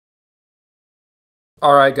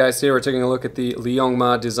Alright guys, today we're taking a look at the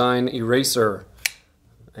Liong design eraser,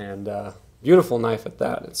 and beautiful knife at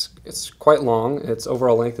that. It's quite long. Its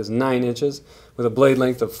overall length is 9 inches with a blade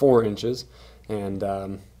length of 4 inches, and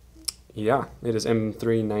yeah, it is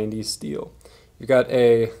M390 steel. You've got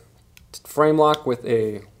a frame lock with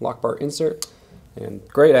a lock bar insert, and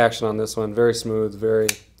great action on this one. Very smooth, very,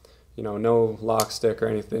 no lock stick or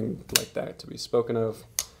anything like that to be spoken of.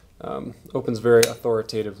 Opens very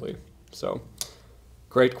authoritatively, so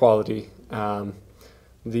great quality.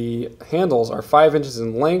 The handles are 5 inches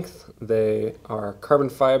in length. They are carbon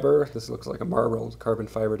fiber. This looks like a marble carbon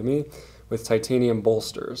fiber to me, with titanium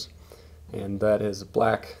bolsters, and that is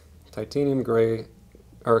black titanium, gray,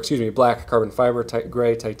 or excuse me, black carbon fiber,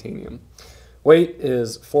 gray titanium. Weight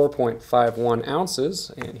is 4.51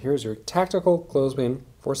 ounces, and here's your tactical clothespin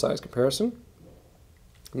for size comparison.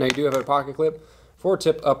 Now you do have a pocket clip for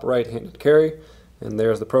tip up right-handed carry, and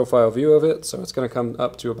there's the profile view of it, so it's going to come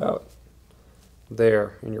up to about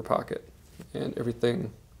there in your pocket, and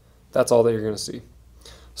everything, that's all that you're going to see.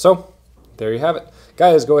 So there you have it.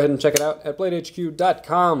 Guys, go ahead and check it out at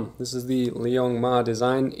bladehq.com. This is the Liong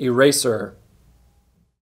design eraser.